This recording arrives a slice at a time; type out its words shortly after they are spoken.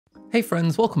Hey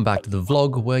friends, welcome back to the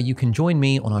vlog where you can join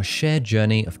me on our shared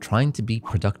journey of trying to be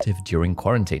productive during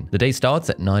quarantine. The day starts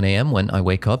at 9 AM when I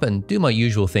wake up and do my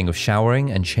usual thing of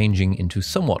showering and changing into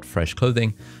somewhat fresh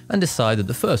clothing and decide that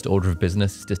the first order of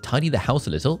business is to tidy the house a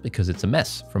little because it's a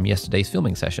mess from yesterday's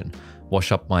filming session,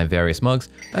 wash up my various mugs,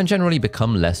 and generally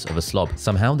become less of a slob.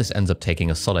 Somehow this ends up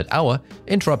taking a solid hour,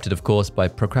 interrupted of course by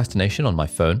procrastination on my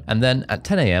phone, and then at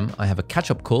 10 AM I have a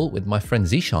catch-up call with my friend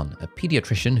Zishan, a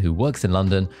pediatrician who works in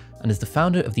London and is the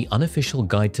founder of the Unofficial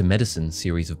Guide to Medicine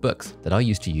series of books that I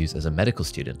used to use as a medical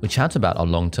student. We chat about our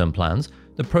long-term plans,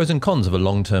 the pros and cons of a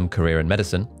long-term career in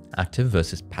medicine, active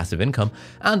versus passive income,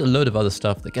 and a load of other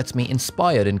stuff that gets me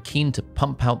inspired and keen to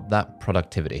pump out that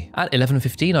productivity. At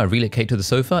 11:15, I relocate to the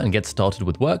sofa and get started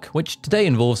with work, which today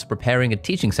involves preparing a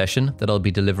teaching session that I'll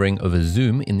be delivering over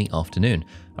Zoom in the afternoon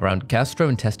around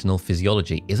gastrointestinal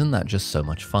physiology. Isn't that just so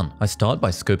much fun? I start by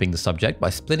scoping the subject by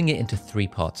splitting it into three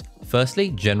parts.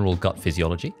 Firstly, general gut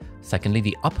physiology. Secondly,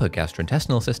 the upper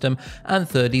gastrointestinal system, and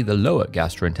thirdly, the lower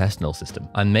gastrointestinal system.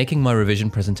 I'm making my revision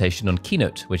presentation on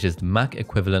Keynote, which is the Mac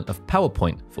equivalent of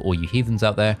PowerPoint for all you heathens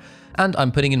out there, and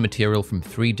I'm putting in material from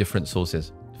three different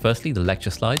sources. Firstly, the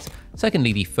lecture slides.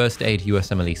 Secondly, the First Aid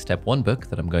USMLE Step 1 book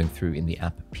that I'm going through in the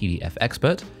app PDF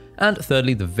Expert. And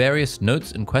thirdly, the various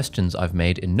notes and questions I've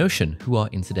made in Notion, who are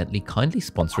incidentally kindly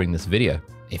sponsoring this video.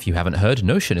 If you haven't heard,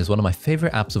 Notion is one of my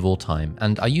favorite apps of all time,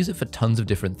 and I use it for tons of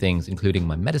different things, including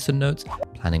my medicine notes,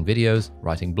 planning videos,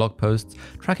 writing blog posts,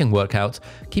 tracking workouts,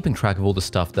 keeping track of all the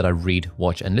stuff that I read,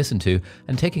 watch, and listen to,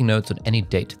 and taking notes on any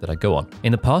date that I go on.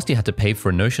 In the past, you had to pay for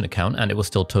a Notion account, and it was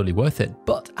still totally worth it,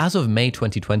 but as of May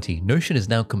 2020, Notion is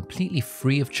now completely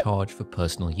free of charge for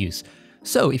personal use.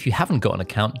 So if you haven't got an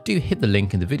account, do hit the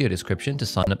link in the video description to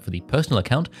sign up for the personal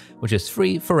account, which is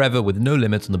free forever with no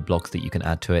limits on the blocks that you can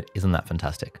add to it. Isn't that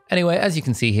fantastic? Anyway, as you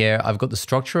can see here, I've got the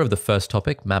structure of the first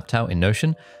topic mapped out in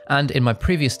Notion, and in my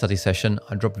previous study session,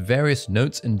 I dropped various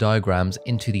notes and diagrams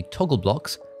into the toggle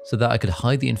blocks so that I could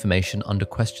hide the information under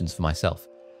questions for myself.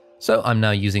 So I'm now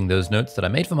using those notes that I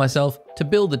made for myself to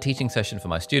build the teaching session for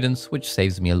my students, which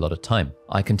saves me a lot of time.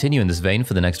 I continue in this vein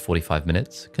for the next 45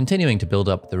 minutes, continuing to build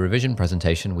up the revision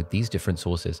presentation with these different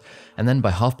sources, and then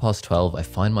by 12:30, I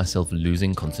find myself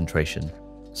losing concentration.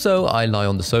 So I lie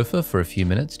on the sofa for a few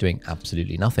minutes doing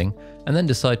absolutely nothing, and then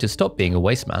decide to stop being a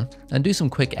waste man and do some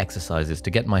quick exercises to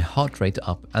get my heart rate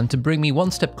up and to bring me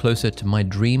one step closer to my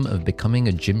dream of becoming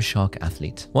a Gymshark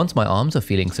athlete. Once my arms are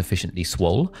feeling sufficiently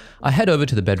swole, I head over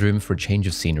to the bedroom for a change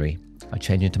of scenery. I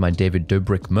change into my David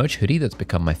Dobrik merch hoodie that's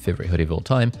become my favorite hoodie of all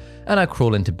time, and I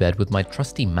crawl into bed with my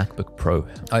trusty MacBook Pro.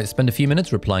 I spend a few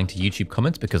minutes replying to YouTube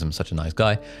comments because I'm such a nice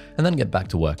guy, and then get back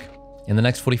to work. In the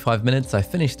next 45 minutes, I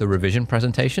finish the revision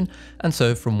presentation, and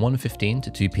so from 1:15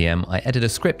 to 2 PM, I edit a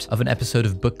script of an episode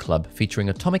of Book Club featuring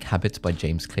Atomic Habits by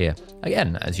James Clear.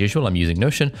 Again, as usual, I'm using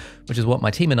Notion, which is what my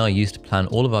team and I use to plan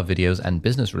all of our videos and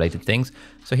business-related things,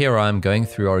 so here I am going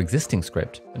through our existing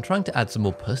script and trying to add some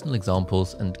more personal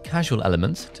examples and casual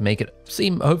elements to make it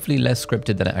seem hopefully less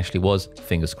scripted than it actually was,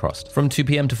 fingers crossed. From 2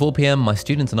 PM to 4 PM, my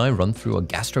students and I run through a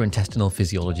gastrointestinal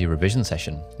physiology revision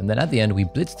session, and then at the end, we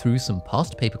blitz through some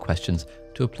past paper questions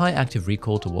to apply active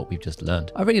recall to what we've just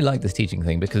learned. I really like this teaching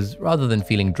thing because rather than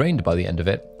feeling drained by the end of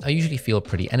it, I usually feel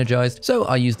pretty energized, so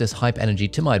I use this hype energy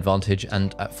to my advantage,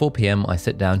 and at 4 PM I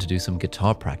sit down to do some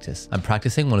guitar practice. I'm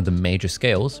practicing one of the major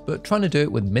scales, but trying to do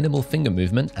it with minimal finger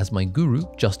movement as my guru,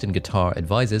 Justin Guitar,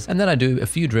 advises, and then I do a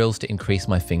few drills to increase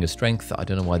my finger strength. I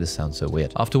don't know why this sounds so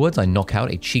weird. Afterwards, I knock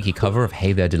out a cheeky cover of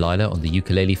Hey There Delilah on the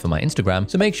ukulele for my Instagram,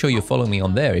 so make sure you're following me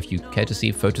on there if you care to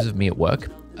see photos of me at work,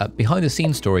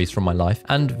 behind-the-scenes stories from my life,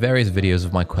 and various videos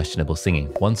of my questionable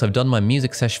singing. Once I've done my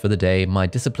music sesh for the day, my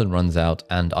discipline runs out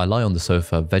and I lie on the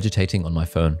sofa vegetating on my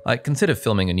phone. I consider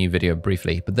filming a new video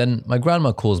briefly, but then my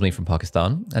grandma calls me from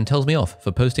Pakistan and tells me off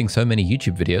for posting so many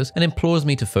YouTube videos and implores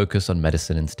me to focus on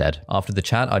medicine instead. After the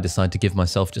chat, I decide to give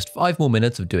myself just 5 more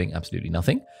minutes of doing absolutely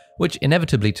nothing, which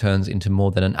inevitably turns into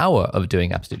more than an hour of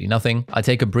doing absolutely nothing. I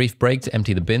take a brief break to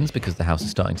empty the bins because the house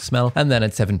is starting to smell, and then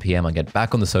at 7 PM I get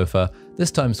back on the sofa, this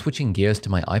time switching gears to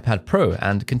my iPad Pro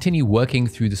and continue working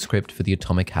through the script for the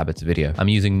Atomic Habits video. I'm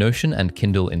using Notion and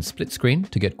Kindle in split screen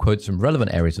to get quotes from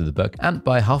relevant areas of the book, and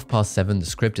by 7:30 the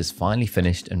script is finally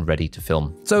finished and ready to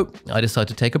film. So I decide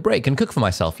to take a break and cook for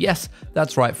myself. Yes,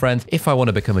 that's right friends, if I want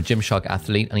to become a Gymshark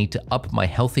athlete, I need to up my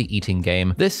healthy eating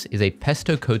game. This is a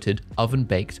pesto-coated,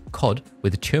 oven-baked cod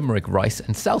with turmeric rice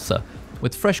and salsa.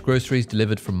 with fresh groceries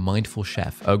delivered from Mindful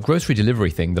Chef, a grocery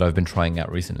delivery thing that I've been trying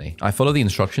out recently. I follow the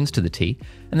instructions to the T,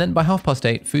 and then by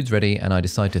 8:30, food's ready and I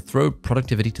decide to throw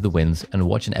productivity to the winds and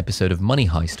watch an episode of Money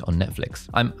Heist on Netflix.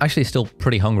 I'm actually still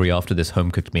pretty hungry after this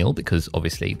home-cooked meal because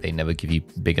obviously they never give you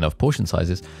big enough portion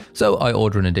sizes, so I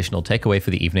order an additional takeaway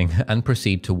for the evening and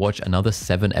proceed to watch another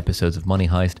 7 episodes of Money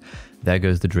Heist. There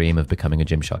goes the dream of becoming a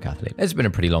Gymshark athlete. It's been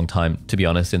a pretty long time, to be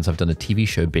honest, since I've done a TV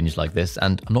show binge like this,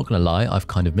 and I'm not gonna lie, I've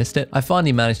kind of missed it. I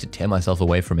finally managed to tear myself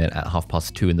away from it at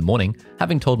 2:30 in the morning,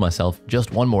 having told myself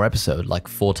just one more episode like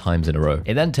 4 times in a row.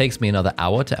 It then takes me another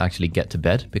hour to actually get to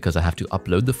bed because I have to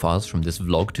upload the files from this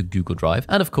vlog to Google Drive,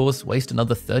 and of course, waste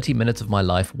another 30 minutes of my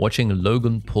life watching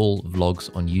Logan Paul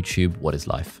vlogs on YouTube. What is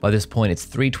life? By this point, it's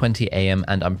 3:20 a.m.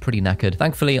 and I'm pretty knackered.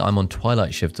 Thankfully, I'm on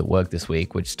twilight shifts at work this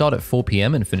week, which start at 4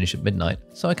 p.m. and finish at midnight,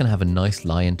 so I can have a nice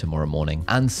lie-in tomorrow morning.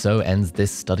 And so ends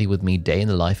this study with me day in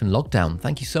the life in lockdown.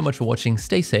 Thank you so much for watching,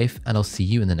 stay safe, and I'll see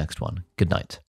you in the next one. Good night.